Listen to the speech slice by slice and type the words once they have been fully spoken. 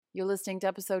You're listening to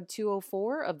episode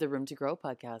 204 of the Room to Grow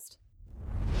podcast.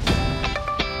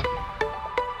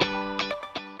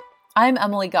 I'm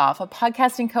Emily Goff, a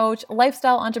podcasting coach,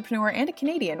 lifestyle entrepreneur, and a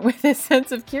Canadian with a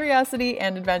sense of curiosity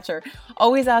and adventure,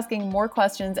 always asking more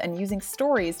questions and using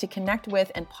stories to connect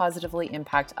with and positively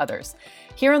impact others.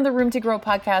 Here on the Room to Grow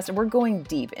podcast, we're going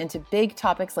deep into big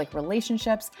topics like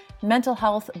relationships, mental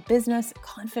health, business,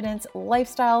 confidence,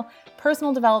 lifestyle,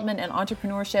 personal development, and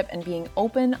entrepreneurship, and being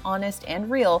open, honest,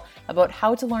 and real about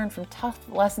how to learn from tough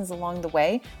lessons along the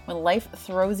way when life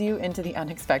throws you into the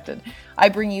unexpected. I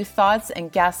bring you thoughts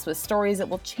and guests with stories that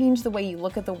will change the way you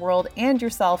look at the world and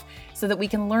yourself so that we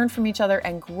can learn from each other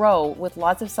and grow with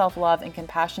lots of self-love and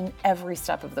compassion every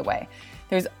step of the way.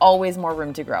 There's always more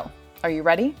room to grow. Are you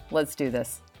ready? Let's do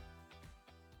this.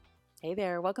 Hey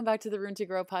there, welcome back to the Room to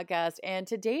Grow podcast. And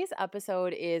today's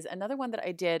episode is another one that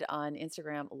I did on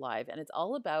Instagram Live. And it's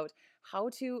all about how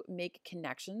to make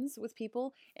connections with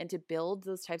people and to build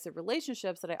those types of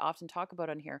relationships that I often talk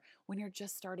about on here when you're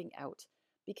just starting out,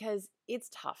 because it's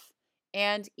tough.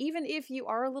 And even if you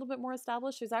are a little bit more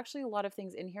established, there's actually a lot of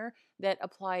things in here that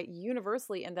apply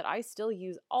universally and that I still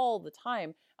use all the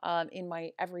time in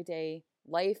my everyday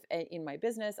life, in my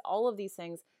business, all of these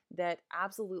things that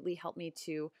absolutely help me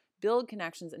to build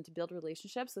connections and to build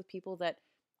relationships with people that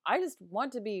I just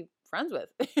want to be friends with.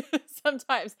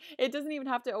 Sometimes it doesn't even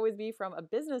have to always be from a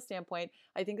business standpoint.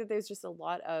 I think that there's just a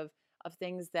lot of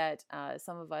things that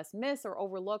some of us miss or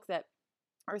overlook that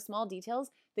are small details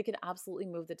that can absolutely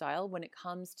move the dial when it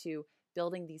comes to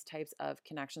building these types of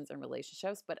connections and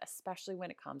relationships, but especially when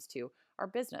it comes to our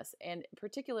business. And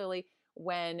particularly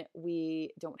when we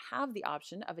don't have the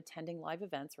option of attending live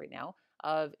events right now,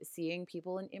 of seeing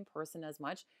people in person as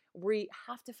much, we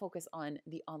have to focus on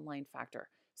the online factor.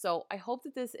 So I hope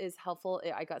that this is helpful.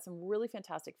 I got some really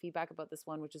fantastic feedback about this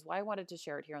one, which is why I wanted to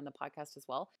share it here on the podcast as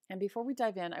well. And before we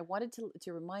dive in, I wanted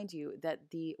to remind you that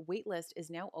the waitlist is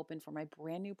now open for my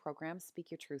brand new program, Speak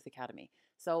Your Truth Academy.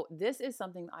 So this is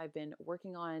something I've been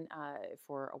working on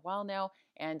for a while now,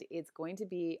 and it's going to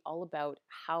be all about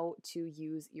how to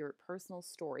use your personal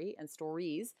story and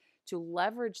stories to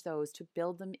leverage those to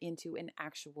build them into an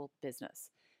actual business.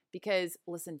 Because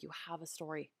listen, you have a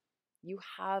story. You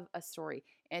have a story,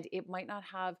 and it might not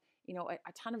have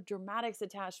a ton of dramatics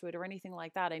attached to it or anything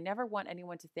like that. I never want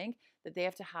anyone to think that they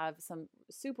have to have some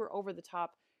super over the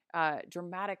top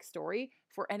dramatic story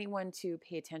for anyone to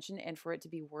pay attention and for it to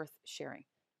be worth sharing.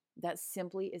 That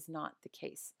simply is not the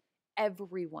case.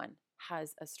 Everyone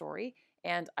has a story,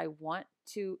 and I want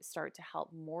to start to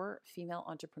help more female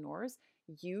entrepreneurs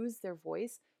use their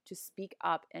voice to speak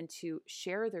up and to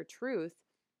share their truth,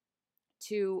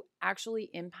 to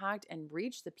actually impact and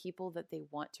reach the people that they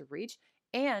want to reach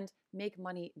and make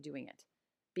money doing it,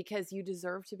 because you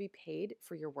deserve to be paid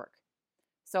for your work.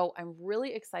 So I'm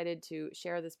really excited to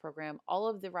share this program. All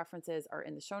of the references are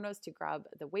in the show notes to grab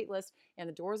the waitlist, and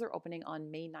the doors are opening on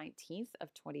May 19th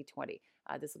of 2020.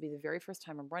 This will be the very first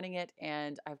time I'm running it,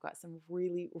 and I've got some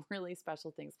really, really special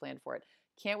things planned for it.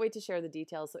 Can't wait to share the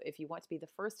details. So if you want to be the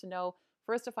first to know,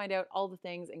 first to find out all the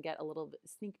things and get a little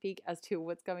sneak peek as to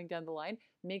what's coming down the line,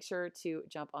 make sure to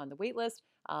jump on the waitlist.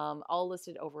 All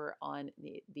listed over on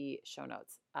the show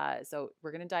notes. So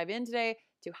we're going to dive in today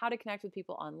to how to connect with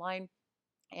people online,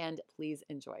 and please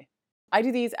enjoy. I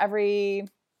do these every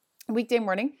weekday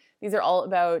morning. These are all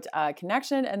about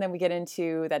connection, and then we get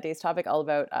into that day's topic all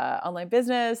about online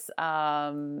business,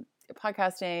 podcasting,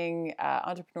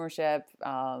 entrepreneurship.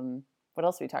 What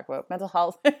else do we talk about? Mental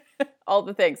health, all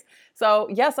the things. So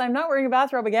yes, I'm not wearing a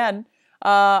bathrobe again.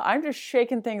 I'm just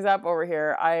shaking things up over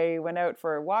here. I went out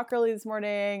for a walk early this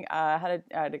morning. Had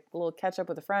a little catch up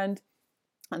with a friend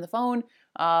on the phone.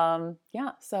 And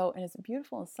it's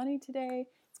beautiful and sunny today.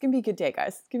 It's going to be a good day,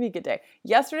 guys. It's going to be a good day.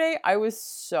 Yesterday, I was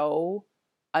so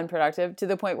unproductive to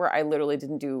the point where I literally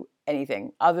didn't do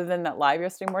anything other than that live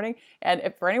yesterday morning.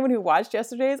 And for anyone who watched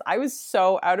yesterday's, I was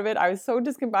so out of it. I was so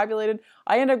discombobulated.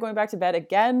 I ended up going back to bed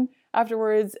again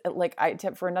afterwards,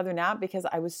 for another nap, because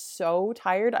I was so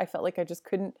tired. I felt like I just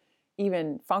couldn't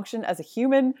even function as a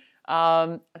human.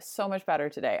 So much better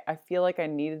today. I feel like I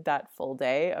needed that full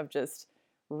day of just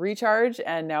recharge,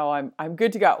 and now I'm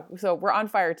good to go. So we're on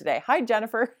fire today. Hi,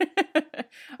 Jennifer.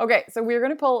 Okay, so we're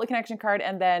going to pull a connection card,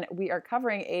 and then we are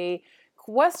covering a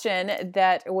question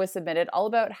that was submitted all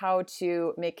about how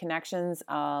to make connections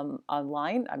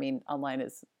online. I mean, online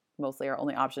is mostly our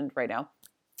only option right now,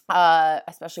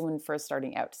 especially when first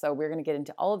starting out. So we're going to get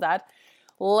into all of that.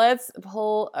 Let's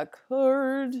pull a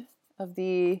card of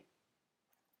the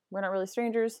We're Not Really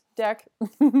Strangers deck.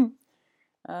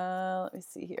 Let me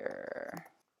see here.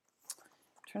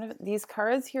 These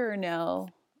cards here are now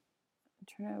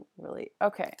trying to really,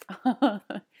 okay.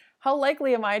 How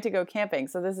likely am I to go camping?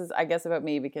 So this is, I guess, about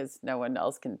me because no one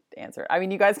else can answer. I mean,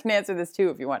 you guys can answer this too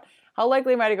if you want. How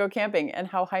likely am I to go camping and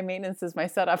how high maintenance is my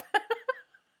setup?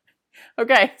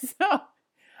 Okay, so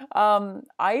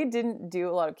I didn't do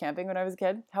a lot of camping when I was a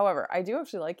kid. However, I do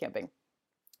actually like camping,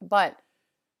 but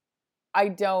I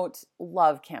don't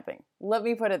love camping. Let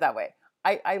me put it that way.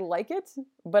 I like it,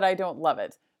 but I don't love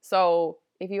it. So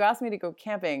if you ask me to go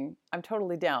camping, I'm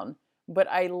totally down, but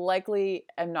I likely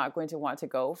am not going to want to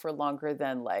go for longer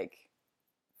than like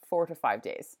 4 to 5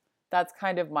 days. That's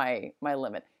kind of my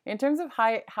limit. In terms of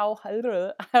how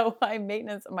high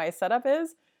maintenance my setup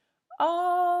is,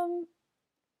 I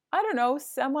don't know,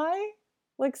 semi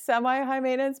high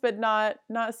maintenance, but not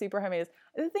super high maintenance.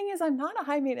 The thing is, I'm not a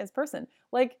high maintenance person,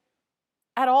 like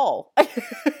at all.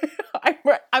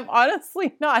 I'm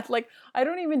honestly not. Like, I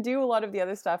don't even do a lot of the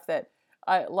other stuff that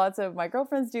lots of my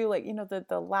girlfriends do, like,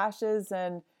 the lashes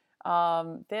and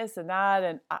this and that.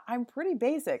 And I'm pretty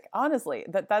basic, honestly.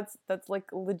 That's like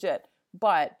legit.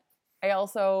 But I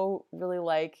also really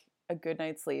like a good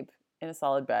night's sleep in a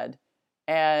solid bed.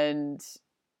 And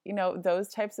those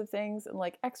types of things, and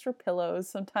like extra pillows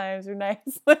sometimes are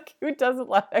nice. Like, who doesn't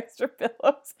love extra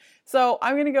pillows? So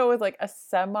I'm going to go with like a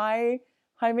semi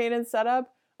high maintenance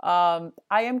setup. I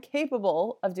am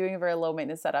capable of doing a very low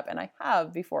maintenance setup, and I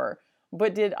have before,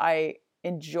 but did I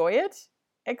enjoy it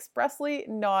expressly?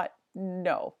 I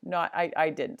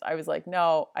didn't. I was like,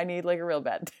 no, I need like a real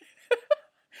bed.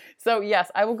 So yes,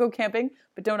 I will go camping,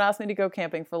 but don't ask me to go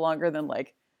camping for longer than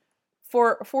like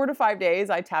 4 to 5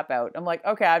 days. I tap out. I'm like,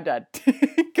 okay, I'm done.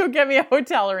 Go get me a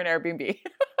hotel or an Airbnb.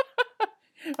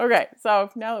 Okay, so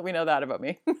now that we know that about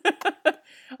me.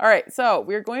 All right, so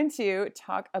we're going to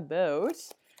talk about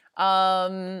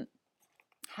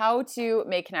how to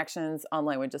make connections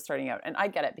online when just starting out. And I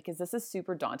get it, because this is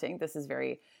super daunting. This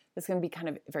can be kind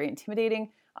of very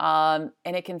intimidating, and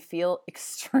it can feel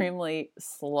extremely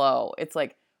slow. It's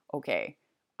like, okay,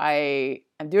 I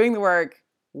am doing the work.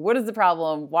 What is the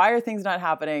problem? Why are things not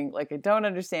happening? Like, I don't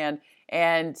understand.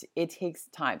 And it takes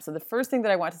time. So the first thing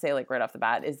that I want to say, like right off the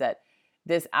bat, is that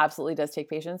this absolutely does take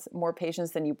patience, more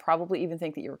patience than you probably even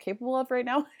think that you're capable of right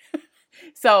now.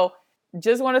 So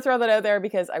just want to throw that out there,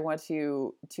 because I want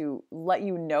to let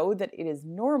you know that it is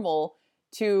normal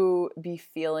to be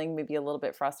feeling maybe a little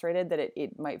bit frustrated, that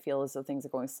it might feel as though things are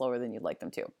going slower than you'd like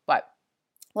them to. But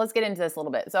let's get into this a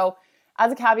little bit. So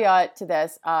as a caveat to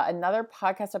this, another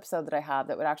podcast episode that I have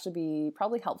that would actually be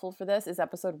probably helpful for this is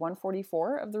episode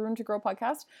 144 of the Room to Grow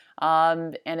podcast.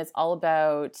 And it's all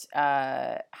about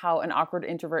how an awkward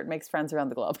introvert makes friends around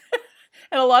the globe.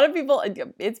 And a lot of people,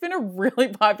 it's been a really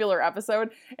popular episode,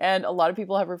 and a lot of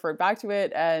people have referred back to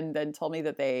it and then told me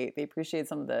that they appreciate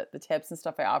some of the tips and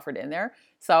stuff I offered in there.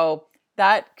 So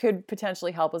that could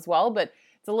potentially help as well, but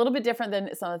it's a little bit different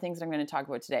than some of the things that I'm going to talk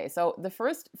about today. So the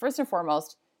first and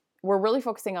foremost, we're really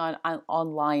focusing on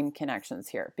online connections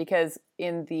here, because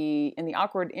in the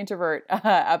awkward introvert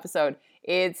episode,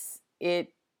 it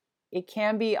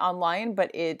can be online,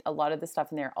 but a lot of the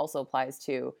stuff in there also applies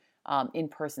to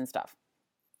in-person stuff.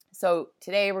 So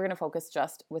today we're going to focus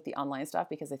just with the online stuff,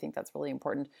 because I think that's really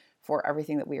important for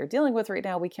everything that we are dealing with right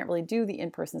now. We can't really do the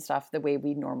in-person stuff the way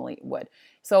we normally would.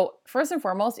 So first and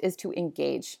foremost is to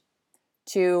engage,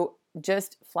 to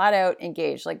just flat out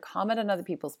engage, like comment on other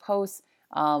people's posts,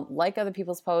 like other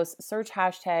people's posts, search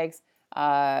hashtags,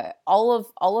 all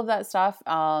of that stuff.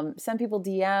 Send people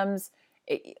DMs.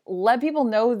 Let people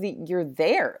know that you're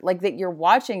there, like that you're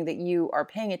watching, that you are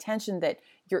paying attention, that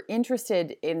you're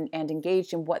interested in and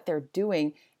engaged in what they're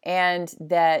doing, and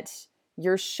that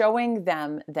you're showing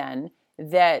them then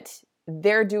that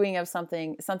they're doing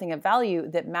something of value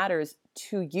that matters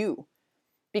to you.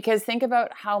 Because think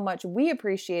about how much we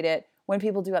appreciate it when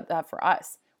people do that for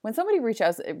us. When somebody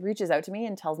reaches out to me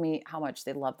and tells me how much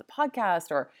they love the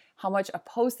podcast, or how much a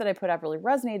post that I put up really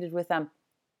resonated with them,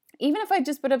 even if I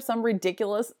just put up some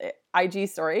ridiculous IG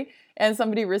story and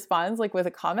somebody responds like with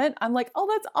a comment, I'm like, oh,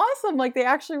 that's awesome. Like, they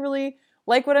actually really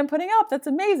like what I'm putting up. That's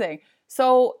amazing.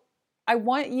 So I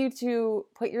want you to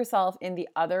put yourself in the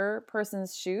other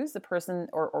person's shoes, the person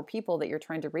or people that you're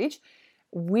trying to reach.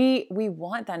 We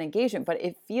want that engagement, but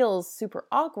it feels super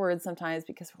awkward sometimes,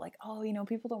 because we're like, oh,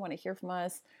 people don't want to hear from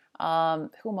us.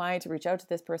 Who am I to reach out to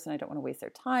this person? I don't want to waste their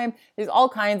time. There's all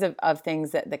kinds of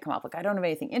things that come up. Like, I don't have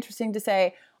anything interesting to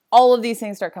say. All of these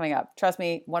things start coming up. Trust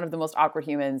me, one of the most awkward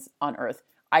humans on earth.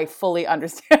 I fully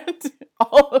understand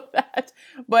all of that.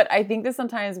 But I think that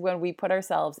sometimes when we put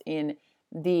ourselves on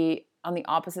the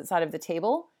opposite side of the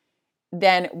table,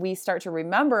 then we start to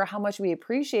remember how much we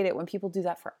appreciate it when people do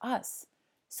that for us.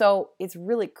 So it's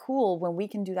really cool when we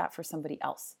can do that for somebody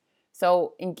else.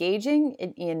 So engaging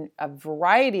in a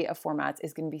variety of formats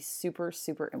is going to be super,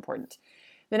 super important.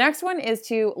 The next one is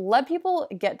to let people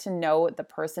get to know the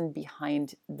person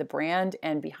behind the brand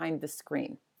and behind the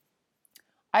screen.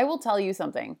 I will tell you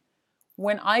something.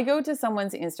 When I go to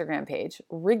someone's Instagram page,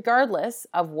 regardless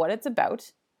of what it's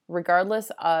about,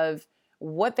 regardless of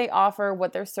what they offer,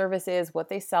 what their service is, what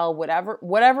they sell,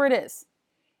 whatever it is,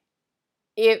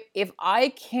 if I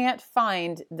can't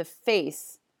find the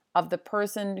face of the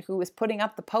person who is putting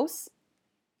up the posts,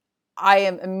 I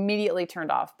am immediately turned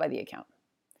off by the account.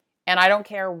 And I don't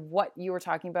care what you were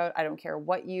talking about. I don't care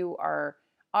what you are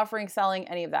offering, selling,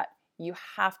 any of that. You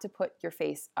have to put your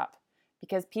face up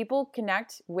because people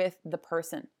connect with the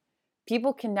person.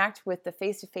 People connect with the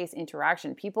face-to-face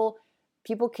interaction. People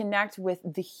connect with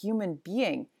the human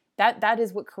being. That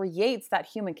is what creates that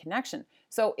human connection.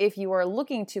 So if you are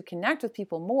looking to connect with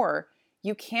people more,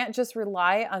 you can't just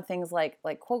rely on things like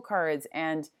quote cards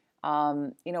and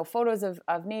photos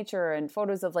of nature and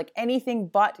photos of like anything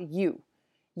but you.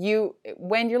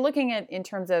 When you're looking at in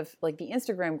terms of like the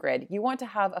Instagram grid, you want to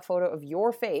have a photo of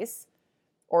your face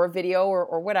or a video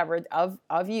or whatever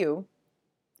of you,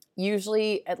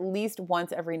 usually at least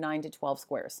once every 9 to 12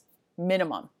 squares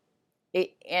minimum.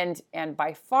 And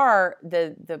by far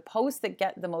the posts that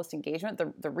get the most engagement,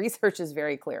 the research is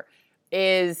very clear,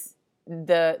 is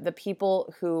the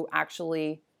people who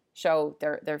actually show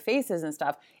their faces and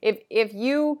stuff. If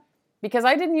you, because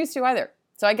I didn't used to either,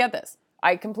 so I get this.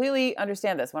 I completely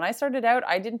understand this. When I started out,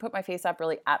 I didn't put my face up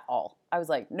really at all. I was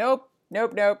like, nope.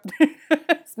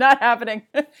 It's not happening.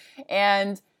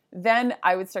 And then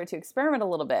I would start to experiment a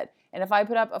little bit. And if I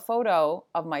put up a photo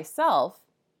of myself,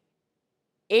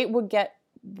 it would get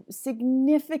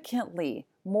significantly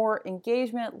more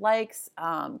engagement, likes,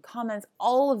 comments,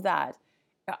 all of that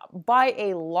by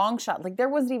a long shot. Like there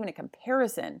wasn't even a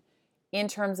comparison in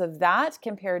terms of that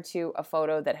compared to a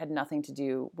photo that had nothing to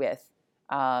do with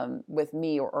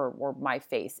me or my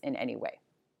face in any way.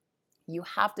 You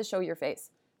have to show your face.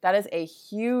 That is a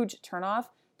huge turnoff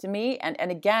to me. And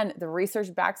again, the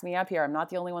research backs me up here. I'm not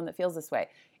the only one that feels this way.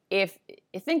 If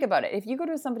think about it, if you go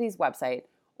to somebody's website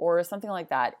or something like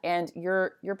that, and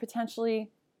you're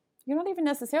not even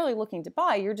necessarily looking to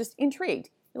buy, you're just intrigued.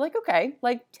 You're like, okay,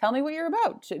 like tell me what you're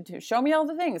about. Show me all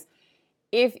the things.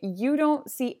 If you don't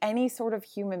see any sort of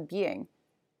human being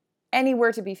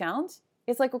anywhere to be found,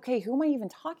 it's like, okay, who am I even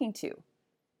talking to?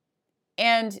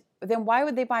 And then why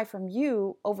would they buy from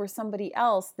you over somebody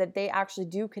else that they actually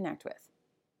do connect with?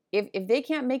 If they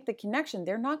can't make the connection,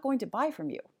 they're not going to buy from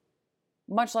you,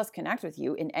 much less connect with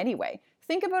you in any way.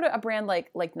 Think about a brand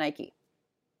like Nike.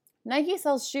 Nike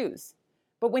sells shoes,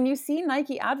 but when you see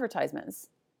Nike advertisements,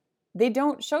 they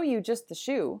don't show you just the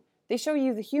shoe. They show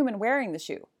you the human wearing the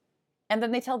shoe. And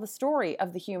then they tell the story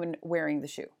of the human wearing the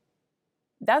shoe.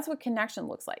 That's what connection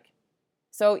looks like.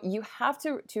 So you have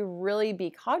to really be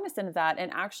cognizant of that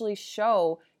and actually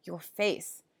show your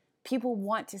face. People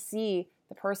want to see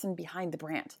the person behind the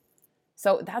brand.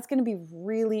 So that's going to be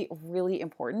really, really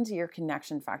important to your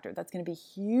connection factor. That's going to be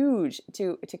huge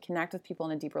to connect with people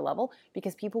on a deeper level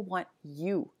because people want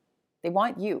you. They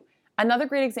want you. Another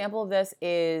great example of this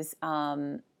is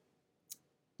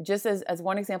just as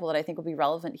one example that I think will be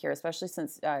relevant here, especially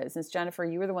since Jennifer,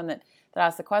 you were the one that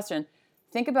asked the question.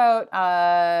 Think about,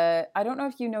 I don't know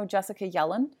if you know Jessica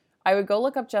Yellen. I would go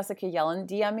look up Jessica Yellen.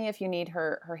 DM me if you need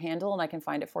her handle and I can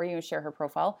find it for you and share her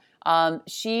profile.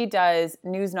 She does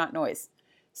news, not noise.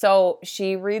 So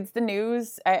she reads the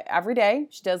news every day.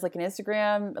 She does like an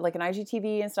Instagram, like an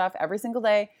IGTV and stuff every single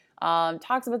day.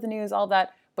 Talks about the news, all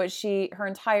that. But her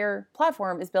entire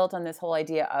platform is built on this whole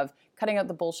idea of cutting out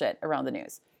the bullshit around the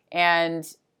news. And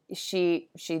she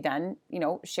then,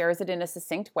 shares it in a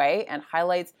succinct way and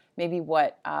highlights maybe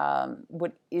what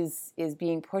is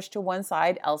being pushed to one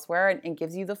side elsewhere and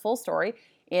gives you the full story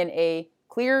in a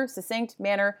clear, succinct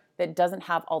manner that doesn't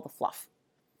have all the fluff.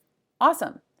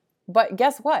 Awesome. But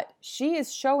guess what? She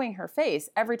is showing her face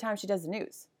every time she does the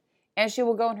news. And she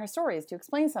will go in her stories to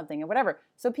explain something and whatever.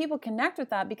 So people connect with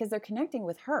that because they're connecting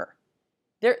with her.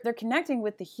 They're connecting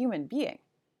with the human being.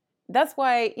 That's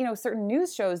why, certain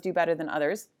news shows do better than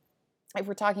others. If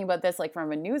we're talking about this like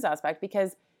from a news aspect,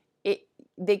 because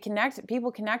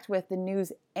people connect with the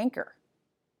news anchor.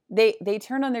 They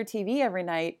turn on their TV every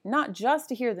night, not just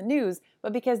to hear the news,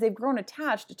 but because they've grown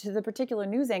attached to the particular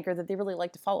news anchor that they really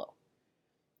like to follow.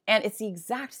 And it's the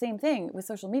exact same thing with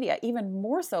social media, even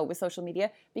more so with social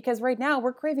media, because right now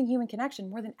we're craving human connection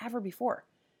more than ever before.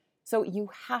 So you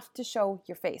have to show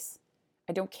your face.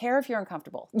 I don't care if you're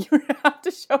uncomfortable. You have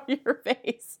to show your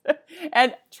face.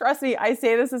 And trust me, I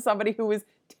say this as somebody who was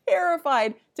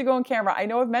terrified to go on camera. I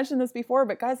know I've mentioned this before,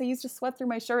 but guys, I used to sweat through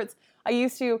my shirts. I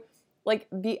used to like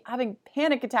be having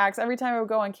panic attacks every time I would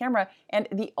go on camera. And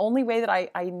the only way that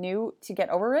I knew to get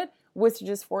over it was to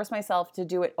just force myself to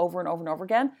do it over and over and over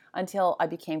again until I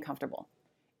became comfortable.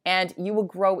 And you will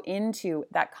grow into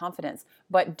that confidence,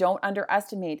 but don't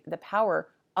underestimate the power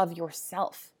of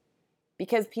yourself,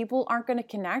 because people aren't going to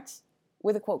connect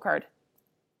with a quote card.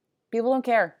 People don't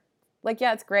care. Like,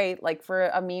 yeah, it's great, like for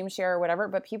a meme share or whatever,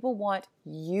 but people want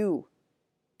you.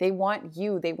 They want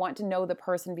you. They want to know the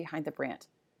person behind the brand.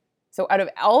 So out of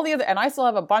all the other, and I still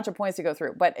have a bunch of points to go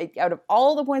through, but out of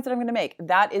all the points that I'm going to make,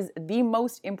 that is the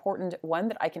most important one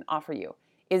that I can offer you,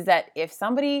 is that if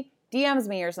somebody DMs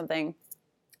me or something,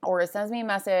 or sends me a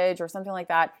message or something like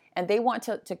that, and they want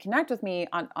to connect with me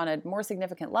on a more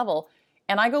significant level,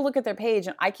 and I go look at their page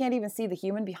and I can't even see the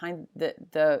human behind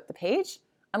the page,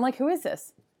 I'm like, who is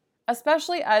this?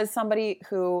 Especially as somebody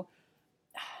who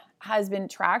has been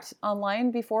tracked online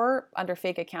before under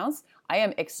fake accounts, I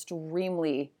am extra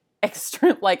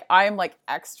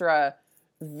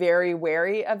very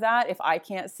wary of that. If I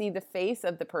can't see the face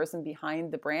of the person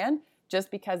behind the brand, just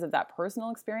because of that personal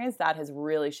experience, that has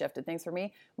really shifted things for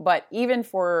me. But even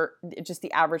for just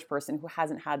the average person who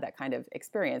hasn't had that kind of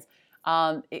experience,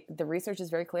 the research is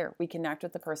very clear. We connect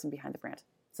with the person behind the brand.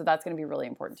 So that's going to be really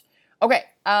important. Okay,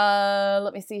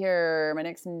 let me see here. My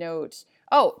next note.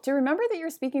 Oh, to remember that you're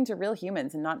speaking to real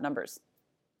humans and not numbers.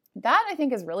 That I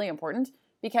think is really important,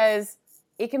 because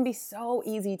it can be so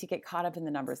easy to get caught up in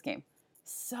the numbers game.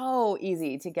 So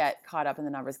easy to get caught up in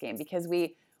the numbers game, because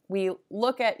we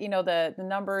look at, the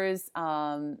numbers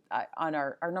on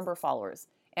our number of followers,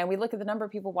 and we look at the number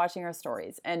of people watching our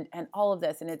stories and all of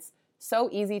this. And it's so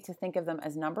easy to think of them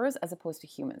as numbers as opposed to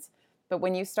humans. But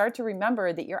when you start to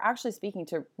remember that you're actually speaking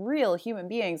to real human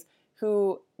beings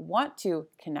who want to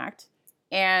connect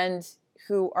and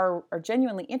who are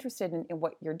genuinely interested in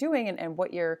what you're doing and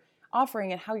what you're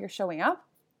offering and how you're showing up,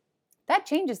 that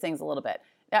changes things a little bit.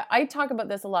 I talk about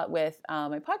this a lot with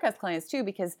my podcast clients too,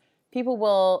 because people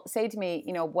will say to me,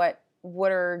 what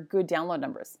are good download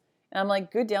numbers? And I'm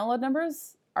like, good download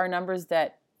numbers are numbers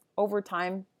that over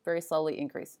time very slowly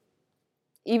increase,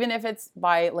 even if it's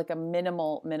by like a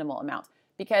minimal amount.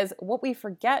 Because what we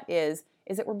forget is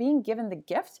that we're being given the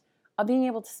gift of being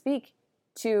able to speak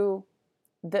to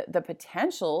the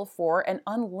potential for an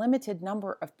unlimited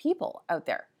number of people out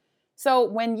there. So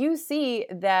when you see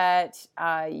that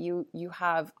you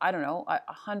have,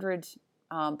 100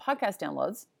 podcast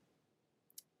downloads,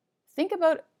 think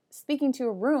about speaking to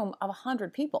a room of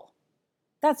 100 people.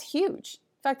 That's huge.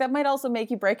 In fact, that might also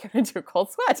make you break out into a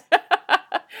cold sweat.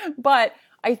 But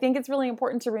I think it's really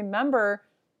important to remember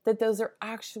that those are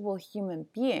actual human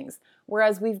beings.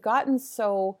 Whereas we've gotten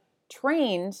so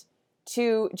trained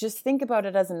to just think about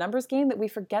it as a numbers game that we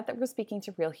forget that we're speaking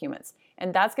to real humans.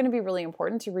 And that's going to be really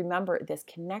important to remember, this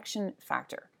connection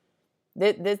factor.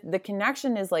 The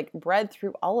connection is like bred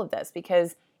through all of this,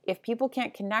 because if people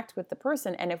can't connect with the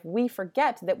person, and if we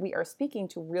forget that we are speaking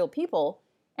to real people,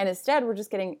 and instead we're just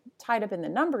getting tied up in the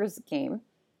numbers game,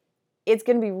 it's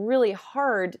going to be really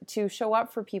hard to show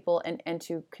up for people and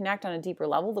to connect on a deeper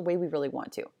level the way we really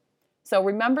want to. So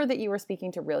remember that you are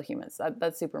speaking to real humans.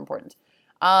 That's super important.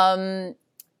 To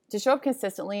show up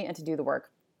consistently and to do the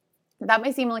work. That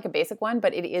may seem like a basic one,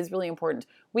 but it is really important.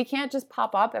 We can't just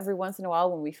pop up every once in a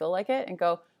while when we feel like it and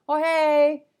go, oh,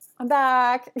 hey, I'm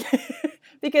back.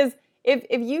 Because if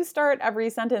you start every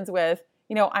sentence with,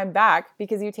 I'm back,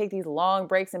 because you take these long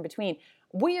breaks in between,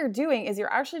 what you're doing is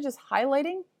you're actually just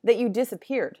highlighting that you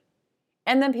disappeared.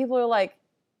 And then people are like,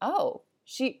 oh,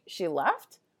 she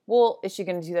left? Well, is she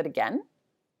going to do that again?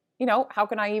 How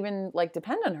can I even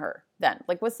depend on her then?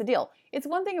 What's the deal? It's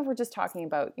one thing if we're just talking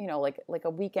about, like a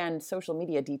weekend social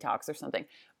media detox or something.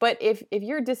 But if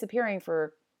you're disappearing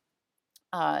for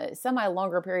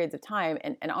semi-longer periods of time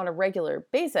and on a regular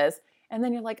basis, and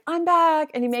then you're like, I'm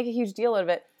back, and you make a huge deal out of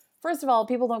it, first of all,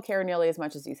 people don't care nearly as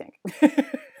much as you think.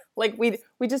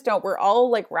 We just don't. We're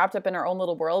all wrapped up in our own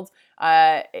little worlds.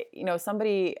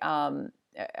 Somebody,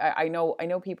 I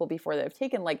know people before that have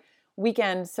taken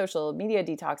weekend social media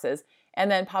detoxes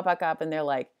and then pop back up and they're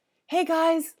like, hey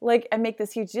guys, and make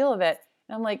this huge deal of it.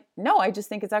 And I'm like, no, I just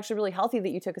think it's actually really healthy that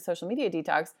you took a social media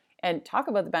detox and talk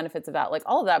about the benefits of that,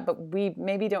 all of that. But we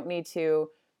maybe don't need to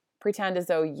pretend as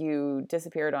though you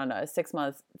disappeared on a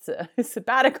 6-month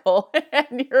sabbatical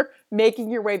and you're making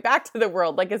your way back to the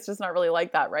world. It's just not really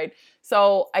like that, right?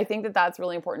 So I think that that's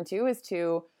really important too, is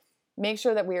to make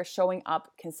sure that we are showing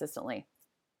up consistently,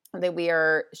 that we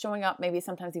are showing up maybe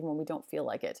sometimes even when we don't feel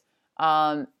like it.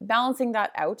 Balancing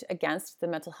that out against the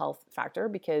mental health factor,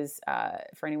 because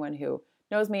for anyone who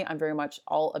knows me, I'm very much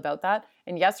all about that.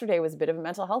 And yesterday was a bit of a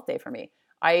mental health day for me.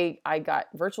 I got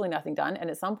virtually nothing done. And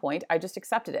at some point, I just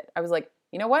accepted it. I was like,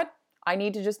 you know what? I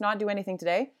need to just not do anything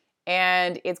today.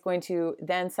 And it's going to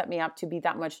then set me up to be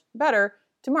that much better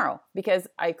tomorrow, because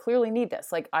I clearly need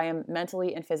this. Like, I am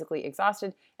mentally and physically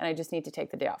exhausted and I just need to take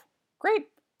the day off. Great.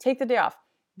 Take the day off.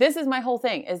 This is my whole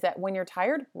thing, is that when you're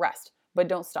tired, rest, but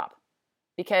don't stop,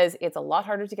 because it's a lot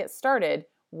harder to get started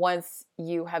once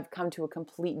you have come to a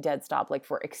complete dead stop, like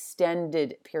for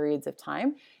extended periods of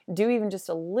time. Do even just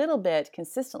a little bit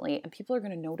consistently, and people are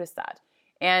going to notice that.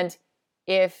 And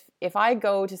if I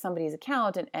go to somebody's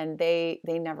account and they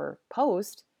never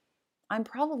post, I'm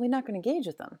probably not going to engage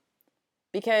with them,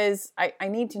 because I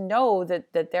need to know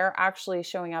that they're actually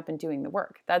showing up and doing the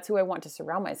work. That's who I want to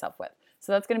surround myself with.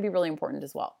 So that's going to be really important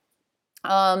as well.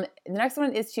 The next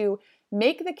one is to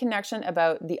make the connection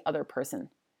about the other person.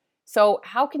 So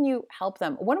how can you help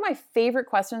them? One of my favorite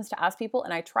questions to ask people,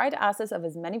 and I try to ask this of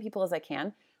as many people as I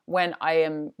can when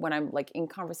I'm like in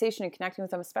conversation and connecting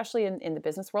with them, especially in the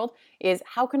business world, is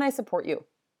how can I support you?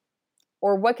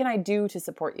 Or what can I do to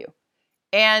support you?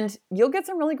 And you'll get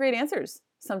some really great answers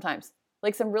sometimes,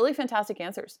 like some really fantastic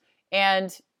answers.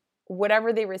 And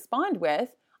whatever they respond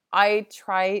with, I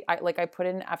put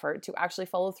in an effort to actually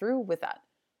follow through with that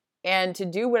and to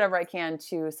do whatever I can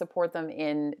to support them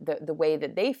in the way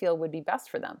that they feel would be best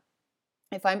for them.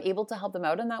 If I'm able to help them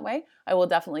out in that way, I will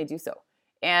definitely do so.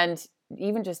 And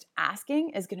even just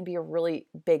asking is going to be a really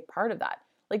big part of that.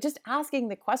 Like, just asking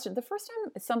the question. The first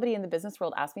time somebody in the business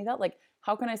world asked me that, like,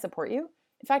 how can I support you?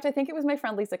 In fact, I think it was my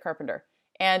friend Lisa Carpenter.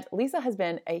 And Lisa has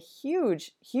been a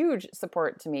huge, huge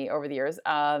support to me over the years.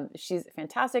 She's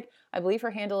fantastic. I believe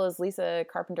her handle is Lisa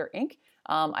Carpenter Inc.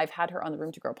 I've had her on the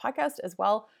Room to Grow podcast as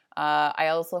well. I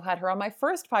also had her on my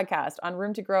first podcast on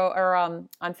Room to Grow, or on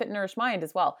Fit and Nourish Mind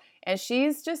as well. And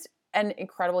she's just an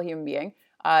incredible human being.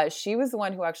 She was the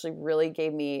one who actually really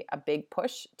gave me a big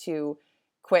push to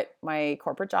quit my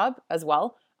corporate job as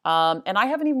well. And I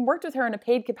haven't even worked with her in a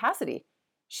paid capacity.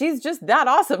 She's just that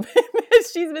awesome.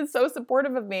 She's been so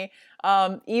supportive of me,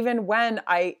 even when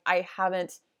I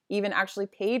haven't even actually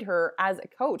paid her as a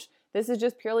coach. This is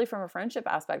just purely from a friendship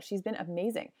aspect. She's been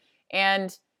amazing.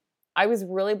 And I was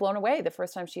really blown away the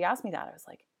first time she asked me that. I was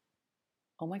like,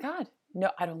 oh my God,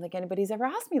 no, I don't think anybody's ever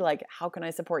asked me, like, how can I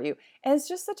support you? And it's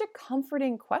just such a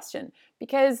comforting question,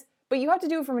 but you have to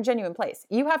do it from a genuine place.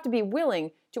 You have to be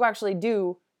willing to actually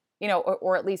do,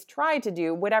 or at least try to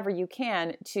do whatever you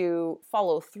can to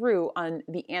follow through on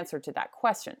the answer to that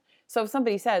question. So if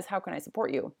somebody says, how can I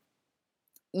support you?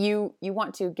 You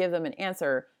want to give them an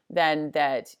answer then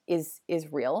that is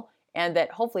real, and that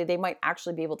hopefully they might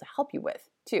actually be able to help you with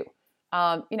too.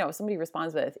 If somebody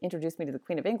responds with, introduce me to the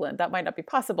Queen of England, that might not be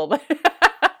possible, but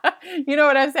you know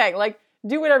what I'm saying? Like,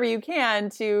 do whatever you can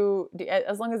to,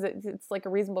 as long as it's like a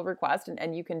reasonable request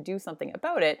and you can do something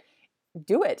about it,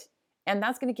 do it. And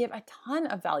that's going to give a ton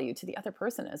of value to the other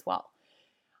person as well.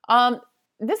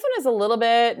 This one is a little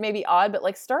bit maybe odd, but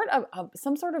like, start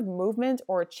some sort of movement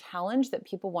or challenge that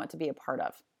people want to be a part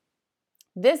of.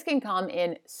 This can come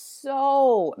in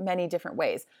so many different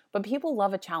ways, but people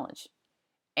love a challenge.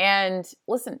 And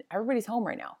listen, everybody's home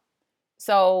right now.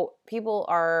 So people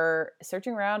are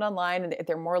searching around online, and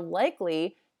they're more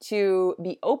likely to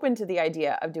be open to the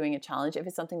idea of doing a challenge if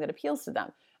it's something that appeals to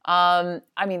them.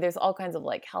 There's all kinds of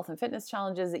like health and fitness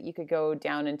challenges that you could go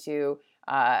down into,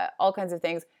 all kinds of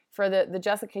things. For the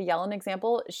Jessica Yellen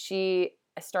example, she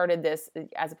started this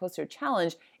as opposed to a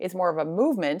challenge. It's more of a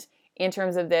movement in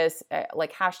terms of this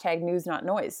like hashtag news not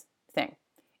noise thing.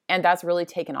 And that's really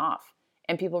taken off.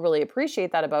 And people really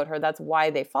appreciate that about her. That's why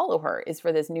they follow her, is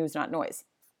for this news not noise.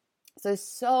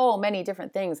 So many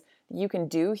different things you can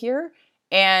do here.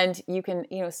 And you can,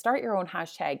 start your own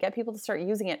hashtag, get people to start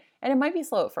using it. And it might be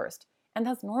slow at first. And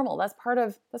that's normal. That's part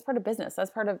of business.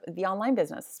 That's part of the online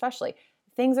business, especially.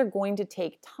 Things are going to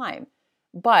take time,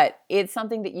 but it's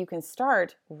something that you can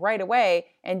start right away,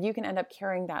 and you can end up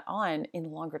carrying that on in the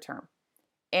longer term.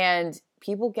 And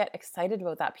people get excited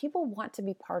about that. People want to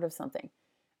be part of something,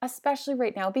 especially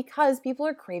right now, because people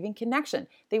are craving connection.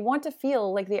 They want to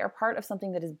feel like they are part of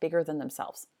something that is bigger than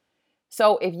themselves.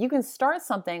 So if you can start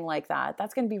something like that,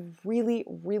 that's going to be really,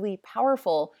 really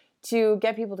powerful to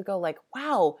get people to go like,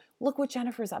 wow, look what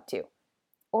Jennifer's up to.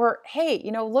 Or, hey,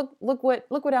 look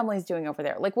what Emily's doing over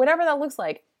there. Like, whatever that looks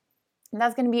like. And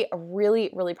that's going to be a really,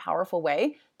 really powerful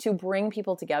way to bring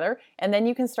people together. And then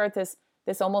you can start this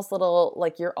almost little,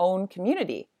 like, your own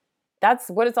community. That's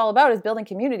what it's all about, is building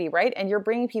community, right? And you're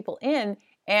bringing people in,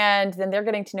 And then they're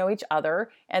getting to know each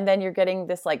other. And then you're getting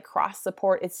this like cross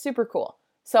support. It's super cool.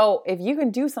 So if you can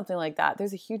do something like that,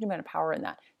 there's a huge amount of power in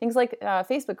that. Things like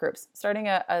Facebook groups, starting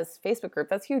a Facebook group,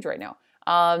 that's huge right now.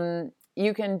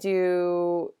 You can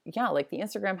do, like the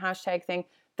Instagram hashtag thing.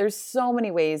 There's so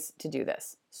many ways to do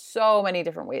this. So many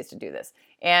different ways to do this.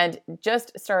 And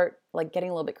just start like getting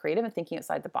a little bit creative and thinking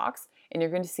outside the box. And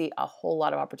you're going to see a whole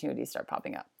lot of opportunities start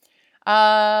popping up.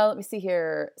 Let me see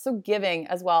here. So giving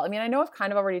as well. I mean, I know I've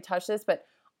kind of already touched this, but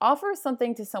offer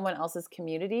something to someone else's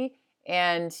community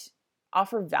and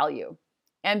offer value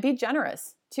and be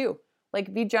generous too.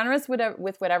 Like be generous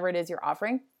with whatever it is you're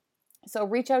offering. So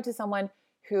reach out to someone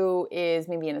who is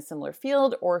maybe in a similar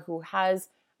field or who has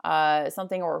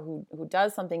something or who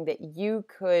does something that you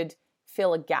could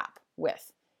fill a gap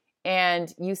with.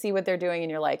 And you see what they're doing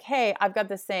and you're like, hey, I've got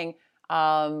this thing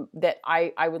that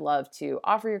I would love to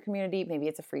offer your community. Maybe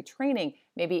it's a free training.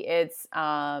 Maybe it's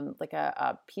like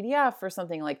a PDF or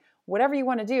something, like whatever you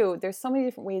want to do. There's so many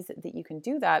different ways that you can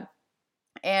do that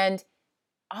and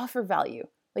offer value.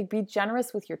 Like be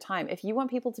generous with your time. If you want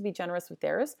people to be generous with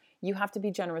theirs, you have to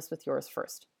be generous with yours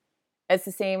first. That's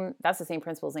the same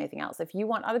principle as anything else. If you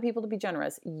want other people to be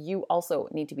generous, you also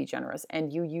need to be generous.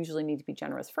 And you usually need to be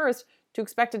generous first to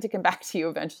expect it to come back to you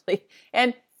eventually.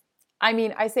 And I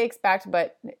mean, I say expect,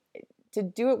 but to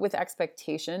do it with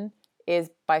expectation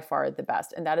is by far the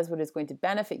best. And that is what is going to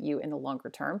benefit you in the longer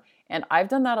term. And I've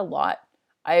done that a lot.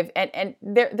 And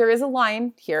there is a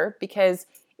line here, because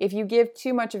if you give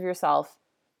too much of yourself,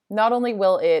 not only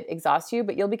will it exhaust you,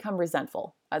 but you'll become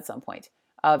resentful at some point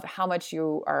of how much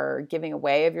you are giving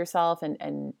away of yourself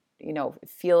and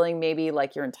feeling maybe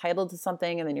like you're entitled to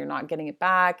something and then you're not getting it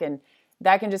back. And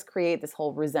that can just create this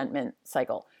whole resentment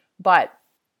cycle. But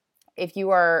if you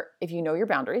know your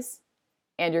boundaries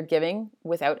and you're giving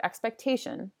without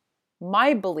expectation,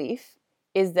 my belief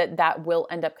is that will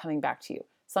end up coming back to you.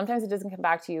 Sometimes it doesn't come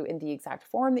back to you in the exact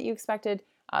form that you expected.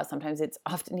 Sometimes it's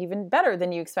often even better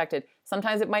than you expected.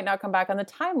 Sometimes it might not come back on the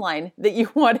timeline that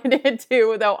you wanted it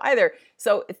to, though, either.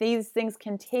 So these things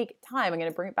can take time. I'm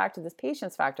going to bring it back to this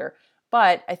patience factor.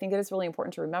 But I think it is really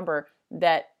important to remember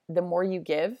that the more you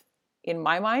give, in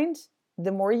my mind,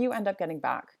 the more you end up getting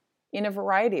back in a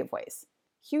variety of ways,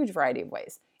 huge variety of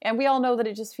ways. And we all know that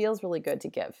it just feels really good to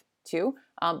give too.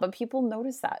 But people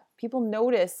notice that. People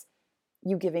notice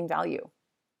you giving value.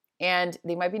 And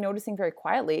they might be noticing very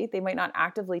quietly. They might not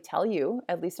actively tell you,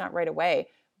 at least not right away.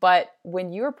 But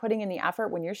when you're putting in the effort,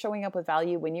 when you're showing up with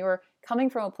value, when you're coming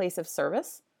from a place of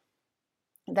service,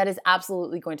 that is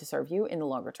absolutely going to serve you in the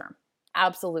longer term.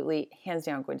 Absolutely, hands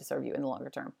down, going to serve you in the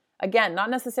longer term. Again, not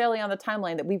necessarily on the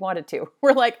timeline that we wanted to.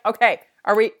 We're like, okay,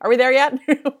 are we there yet?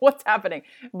 What's happening?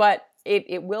 But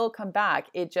it will come back.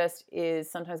 It just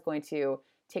is sometimes going to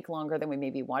take longer than we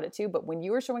maybe want it to. But when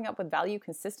you are showing up with value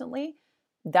consistently,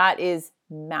 that is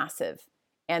massive.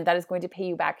 And that is going to pay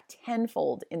you back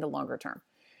tenfold in the longer term.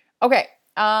 Okay,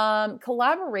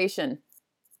 collaboration.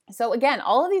 So again,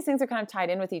 all of these things are kind of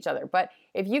tied in with each other. But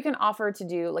if you can offer to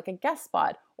do like a guest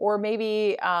spot, or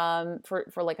maybe for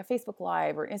like a Facebook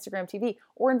Live or Instagram TV,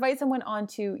 or invite someone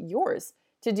onto yours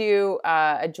to do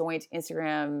a joint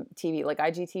Instagram TV, like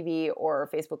IGTV or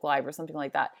Facebook Live or something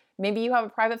like that. Maybe you have a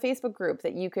private Facebook group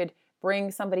that you could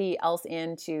bring somebody else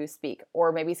in to speak,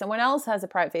 or maybe someone else has a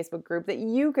private Facebook group that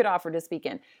you could offer to speak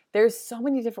in. There's so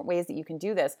many different ways that you can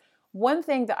do this. One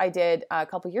thing that I did a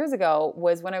couple years ago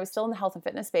was when I was still in the health and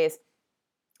fitness space,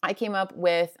 I came up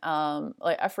with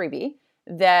like a freebie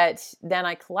that then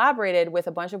I collaborated with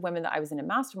a bunch of women that I was in a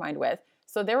mastermind with.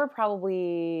 So there were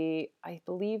probably, I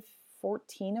believe,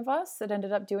 14 of us that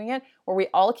ended up doing it, where we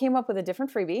all came up with a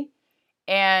different freebie.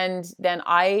 And then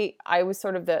I was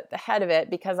sort of the head of it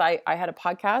because I had a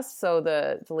podcast. So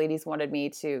the ladies wanted me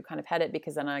to kind of head it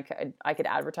because then I could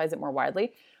advertise it more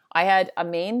widely. I had a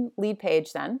main lead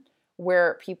page then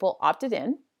where people opted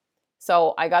in.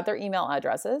 So I got their email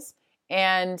addresses.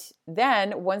 And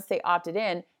then once they opted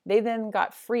in, they then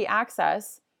got free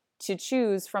access to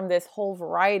choose from this whole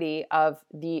variety of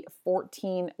the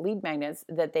 14 lead magnets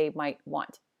that they might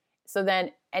want. So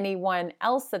then anyone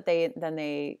else that they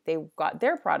got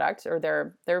their product or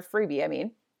their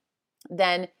freebie,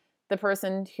 then the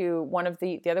person who, one of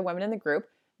the other women in the group,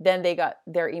 then they got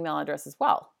their email address as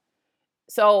well.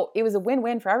 So it was a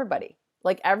win-win for everybody.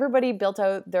 Like everybody built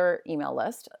out their email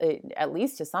list, at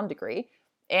least to some degree.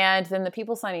 And then the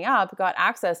people signing up got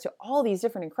access to all these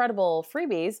different incredible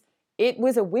freebies. It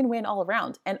was a win-win all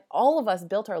around. And all of us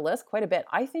built our list quite a bit.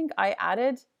 I think I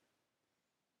added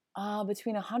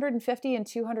between 150 and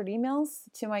 200 emails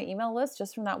to my email list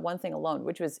just from that one thing alone,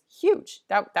 which was huge.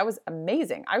 That was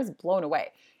amazing. I was blown away.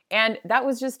 And that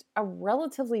was just a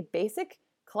relatively basic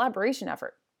collaboration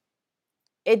effort.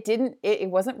 It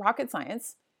wasn't rocket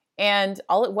science. And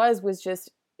all it was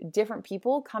just different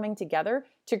people coming together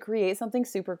to create something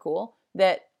super cool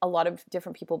that a lot of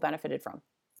different people benefited from.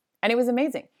 And it was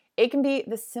amazing. It can be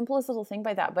the simplest little thing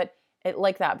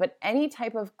but any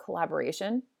type of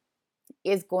collaboration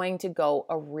is going to go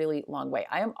a really long way.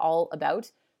 I am all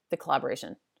about the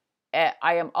collaboration.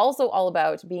 I am also all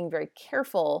about being very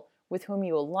careful with whom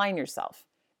you align yourself,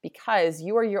 because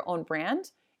you are your own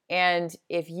brand. And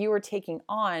if you are taking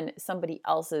on somebody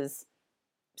else's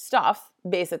stuff,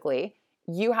 basically,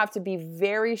 you have to be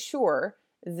very sure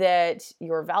that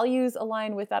your values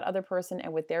align with that other person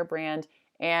and with their brand,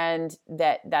 and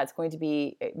that's going to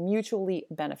be mutually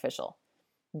beneficial.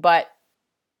 But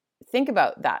think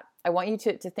about that. I want you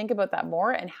to think about that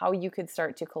more, and how you could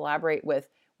start to collaborate with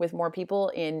more people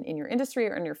in your industry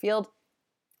or in your field,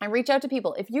 and reach out to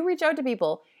people. If you reach out to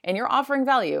people and you're offering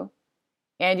value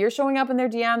and you're showing up in their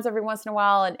DMs every once in a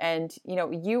while, and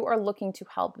you are looking to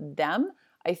help them,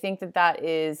 I think that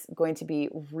is going to be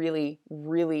really,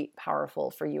 really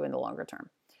powerful for you in the longer term.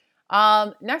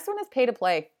 Next one is pay to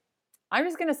play. I'm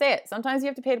just going to say it. Sometimes you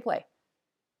have to pay to play.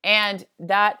 And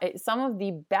that some of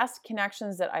the best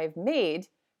connections that I've made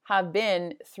have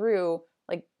been through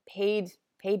like paid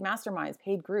masterminds,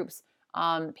 paid groups,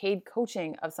 paid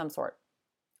coaching of some sort.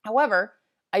 However,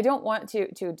 I don't want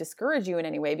to discourage you in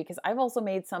any way, because I've also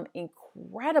made some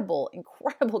incredible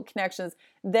connections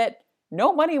that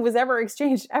no money was ever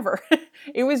exchanged ever.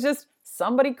 It was just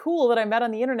somebody cool that I met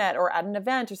on the internet or at an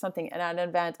event or something. And at an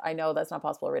event, I know that's not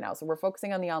possible right now, so we're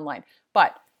focusing on the online.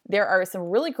 But there are some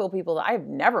really cool people that I've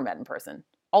never met in person.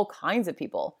 All kinds of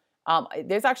people.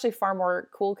 There's actually far more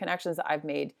cool connections that I've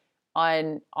made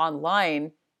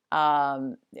online,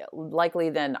 likely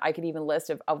than I could even list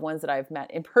of ones that I've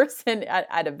met in person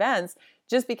at events,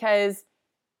 just because,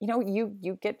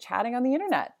 you get chatting on the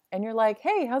internet and you're like,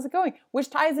 hey, how's it going? Which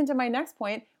ties into my next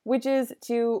point, which is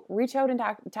to reach out and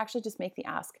to actually just make the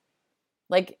ask.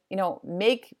 Like,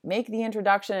 make the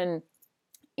introduction,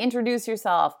 introduce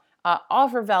yourself,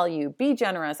 offer value, be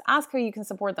generous, ask how you can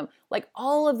support them. Like,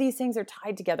 all of these things are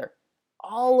tied together.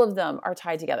 All of them are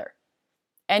tied together.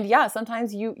 And yeah,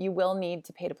 sometimes you will need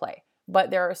to pay to play, but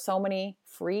there are so many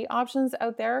free options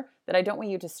out there that I don't want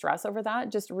you to stress over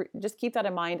that. Just keep that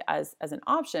in mind as an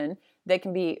option that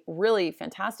can be really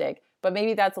fantastic, but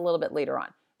maybe that's a little bit later on.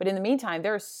 But in the meantime,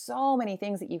 there are so many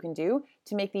things that you can do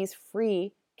to make these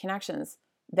free connections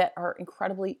that are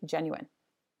incredibly genuine.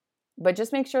 But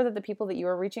just make sure that the people that you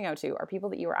are reaching out to are people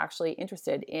that you are actually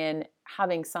interested in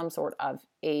having some sort of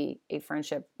a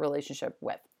friendship relationship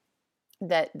with.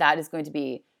 That is going to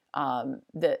be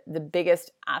the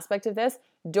biggest aspect of this.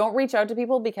 Don't reach out to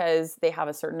people because they have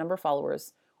a certain number of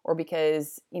followers, or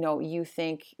because you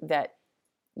think that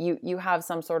you have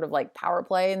some sort of like power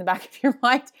play in the back of your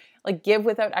mind. Like, give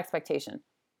without expectation.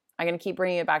 I'm going to keep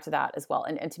bringing it back to that as well.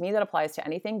 And to me, that applies to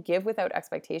anything. Give without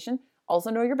expectation. Also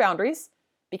know your boundaries,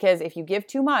 because if you give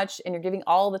too much and you're giving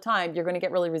all the time, you're going to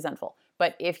get really resentful.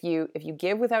 But if you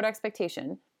give without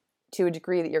expectation to a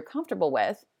degree that you're comfortable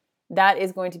with, that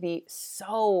is going to be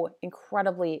so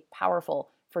incredibly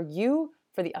powerful for you,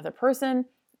 for the other person.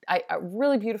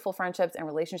 Really beautiful friendships and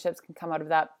relationships can come out of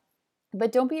that.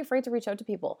 But don't be afraid to reach out to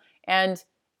people. And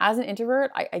as an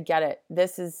introvert, I get it.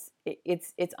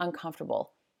 It's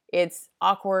uncomfortable. It's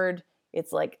awkward.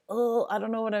 It's like, oh, I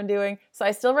don't know what I'm doing. So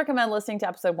I still recommend listening to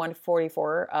episode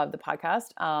 144 of the podcast,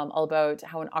 all about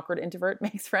how an awkward introvert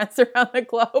makes friends around the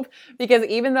globe. Because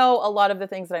even though a lot of the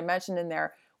things that I mentioned in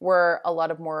there were a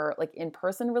lot of more like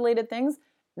in-person related things,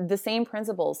 the same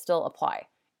principles still apply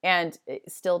and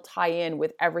still tie in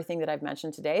with everything that I've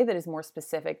mentioned today that is more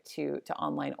specific to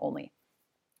online only.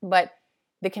 But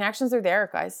the connections are there,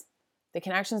 guys. The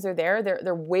connections are there.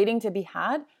 They're waiting to be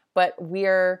had, but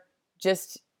we're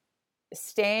just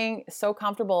staying so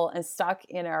comfortable and stuck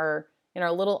in our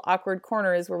little awkward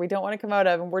corners where we don't want to come out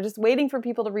of, and we're just waiting for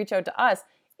people to reach out to us.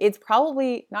 It's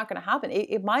probably not going to happen.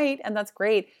 It might, and that's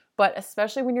great. But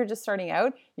especially when you're just starting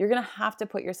out, you're going to have to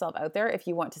put yourself out there if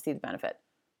you want to see the benefit.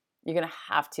 You're going to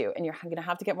have to, and you're going to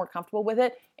have to get more comfortable with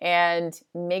it and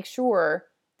make sure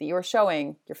that you're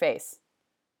showing your face.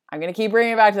 I'm going to keep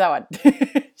bringing it back to that one.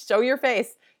 Show your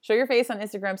face. Show your face on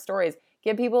Instagram stories.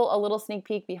 Give people a little sneak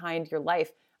peek behind your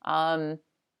life.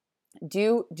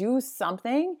 Do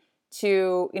something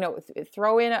to,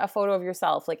 throw in a photo of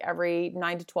yourself like every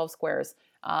 9 to 12 squares.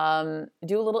 Do a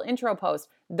little intro post.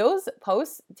 Those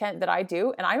posts that I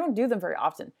do, and I don't do them very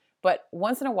often, but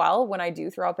once in a while when I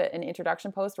do throw up an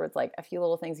introduction post where it's like a few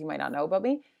little things you might not know about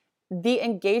me, the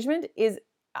engagement is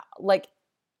like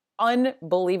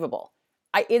unbelievable.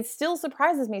 It still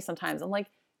surprises me sometimes. I'm like,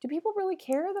 do people really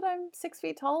care that I'm 6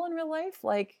 feet tall in real life?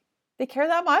 Like, they care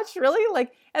that much, really?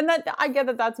 Like, and that I get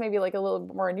that that's maybe like a little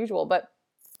bit more unusual, but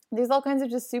there's all kinds of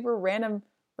just super random,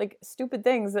 like stupid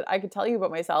things that I could tell you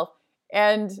about myself.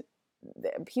 And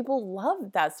people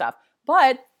love that stuff.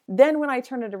 But then when I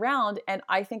turn it around and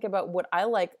I think about what I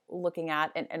like looking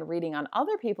at and reading on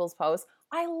other people's posts,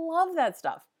 I love that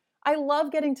stuff. I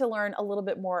love getting to learn a little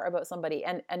bit more about somebody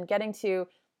and getting to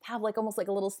have like almost like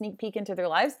a little sneak peek into their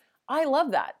lives. I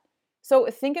love that. So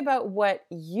think about what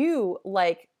you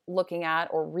like looking at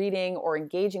or reading or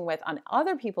engaging with on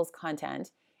other people's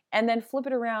content, and then flip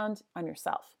it around on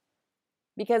yourself.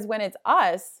 Because when it's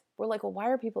us, we're like, well, why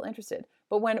are people interested?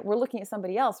 But when we're looking at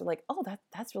somebody else, we're like, oh,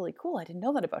 that's really cool. I didn't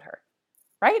know that about her,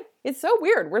 right? It's so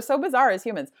weird. We're so bizarre as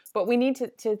humans, but we need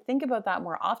to think about that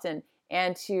more often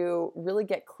and to really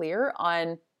get clear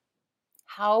on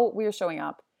how we're showing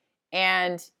up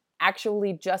and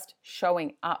actually just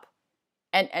showing up.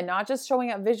 And not just showing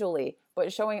up visually,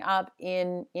 but showing up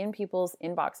in people's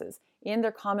inboxes, in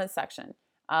their comment section,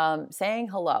 saying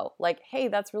hello, like, hey,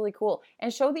 that's really cool.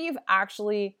 And show that you've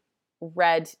actually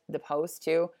read the post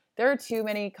too. There are too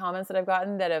many comments that I've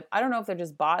gotten that have, I don't know if they're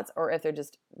just bots or if they're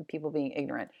just people being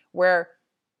ignorant, where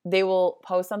they will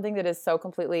post something that is so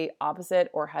completely opposite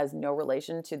or has no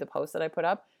relation to the post that I put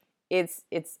up. It's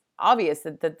obvious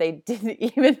that they didn't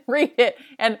even read it.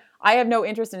 And I have no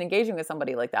interest in engaging with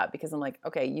somebody like that, because I'm like,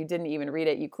 okay, you didn't even read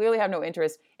it. You clearly have no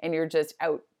interest and you're just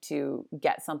out to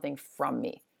get something from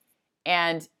me.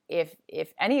 And if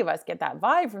any of us get that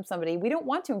vibe from somebody, we don't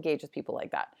want to engage with people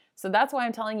like that. So that's why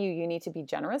I'm telling you, you need to be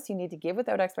generous. You need to give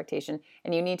without expectation,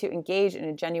 and you need to engage in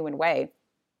a genuine way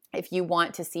if you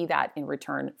want to see that in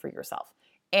return for yourself,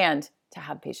 and to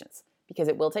have patience, because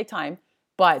it will take time.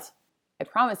 But I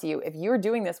promise you, if you're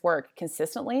doing this work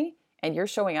consistently and you're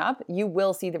showing up, you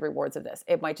will see the rewards of this.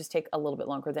 It might just take a little bit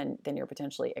longer than you're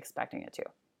potentially expecting it to.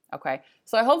 Okay.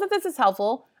 So I hope that this is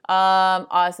helpful.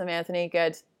 Awesome, Anthony.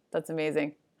 Good. That's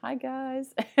amazing. Hi,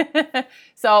 guys.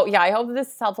 So yeah, I hope that this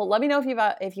is helpful. Let me know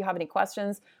if you have any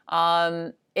questions.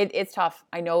 It's tough.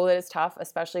 I know that it's tough,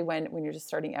 especially when you're just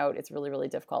starting out. It's really, really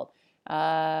difficult.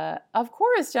 Of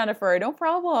course, Jennifer, no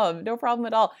problem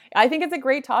at all. I think it's a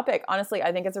great topic. Honestly,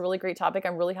 I think it's a really great topic.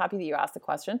 I'm really happy that you asked the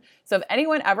question. So if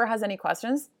anyone ever has any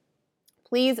questions,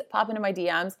 please pop into my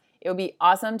DMs. It would be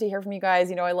awesome to hear from you guys.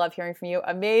 You know, I love hearing from you.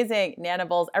 Amazing.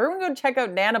 Nanables. Everyone go check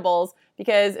out Nanables,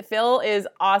 because Phil is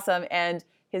awesome, and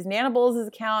his Nanables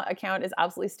account is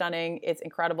absolutely stunning. It's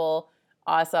incredible.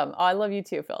 Awesome. Oh, I love you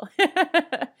too, Phil.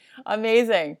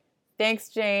 Amazing. Thanks,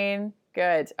 Jane.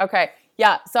 Good. Okay.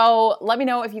 Yeah. So let me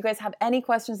know if you guys have any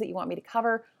questions that you want me to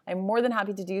cover. I'm more than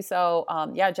happy to do so.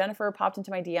 Yeah, Jennifer popped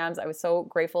into my DMs. I was so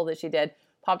grateful that she did.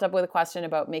 Popped up with a question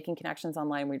about making connections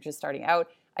online when you're just starting out.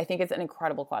 I think it's an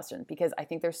incredible question, because I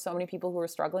think there's so many people who are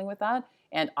struggling with that.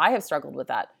 And I have struggled with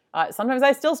that. Sometimes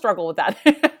I still struggle with that.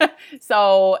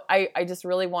 So I just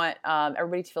really want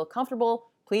everybody to feel comfortable.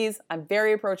 Please, I'm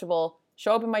very approachable.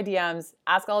 Show up in my DMs,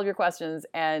 ask all of your questions,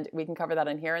 and we can cover that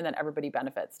in here, and then everybody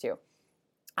benefits too.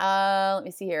 Let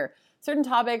me see here. Certain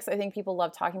topics I think people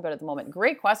love talking about at the moment.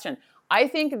 Great question. I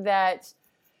think that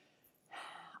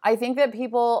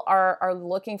people are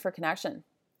looking for connection,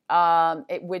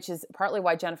 which is partly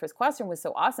why Jennifer's question was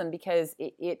so awesome, because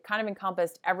it kind of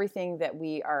encompassed everything that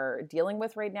we are dealing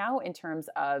with right now in terms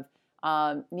of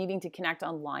needing to connect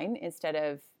online instead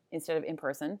of in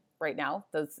person right now.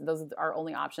 Those are our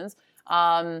only options.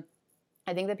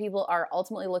 I think that people are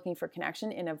ultimately looking for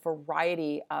connection in a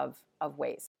variety of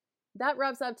ways. That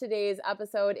wraps up today's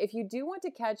episode. If you do want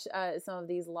to catch some of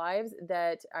these lives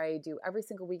that I do every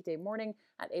single weekday morning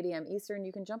at 8 a.m. Eastern,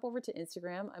 you can jump over to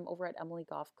Instagram. I'm over at Emily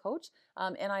Goff Coach,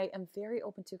 and I am very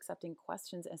open to accepting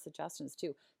questions and suggestions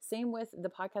too. Same with the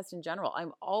podcast in general.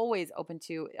 I'm always open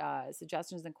to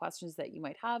suggestions and questions that you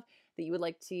might have that you would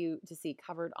like to see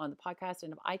covered on the podcast.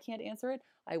 And if I can't answer it,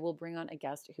 I will bring on a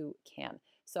guest who can.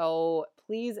 So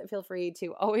please feel free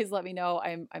to always let me know.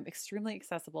 I'm extremely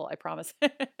accessible, I promise.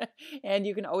 And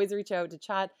you can always reach out to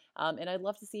chat. And I'd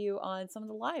love to see you on some of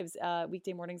the lives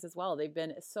weekday mornings as well. They've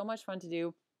been so much fun to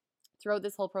do throughout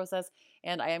this whole process.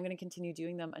 And I am going to continue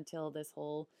doing them until this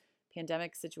whole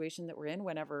pandemic situation that we're in,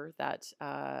 whenever that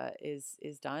is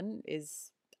done,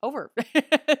 is over.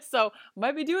 So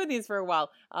might be doing these for a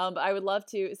while. But I would love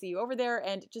to see you over there,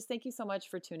 and just thank you so much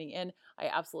for tuning in.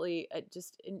 I absolutely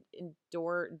just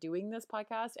adore doing this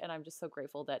podcast, and I'm just so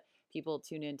grateful that people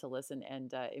tune in to listen,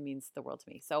 and it means the world to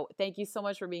me. So thank you so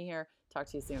much for being here. Talk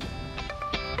to you soon.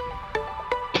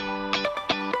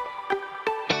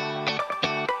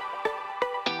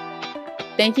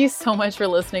 Thank you so much for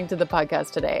listening to the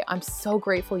podcast today. I'm so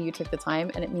grateful you took the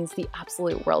time, and it means the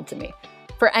absolute world to me.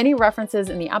 For any references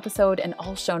in the episode and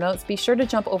all show notes, be sure to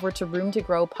jump over to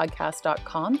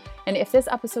roomtogrowpodcast.com. And if this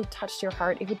episode touched your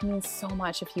heart, it would mean so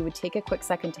much if you would take a quick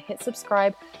second to hit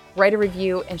subscribe, write a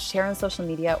review, and share on social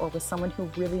media or with someone who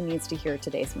really needs to hear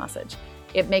today's message.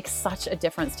 It makes such a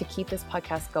difference to keep this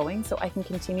podcast going so I can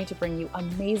continue to bring you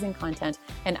amazing content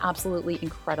and absolutely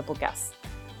incredible guests.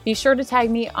 Be sure to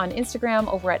tag me on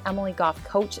Instagram over at Emily Goff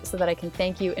Coach so that I can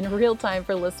thank you in real time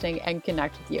for listening and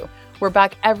connect with you. We're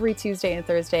back every Tuesday and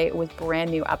Thursday with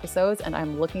brand new episodes, and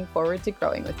I'm looking forward to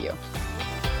growing with you.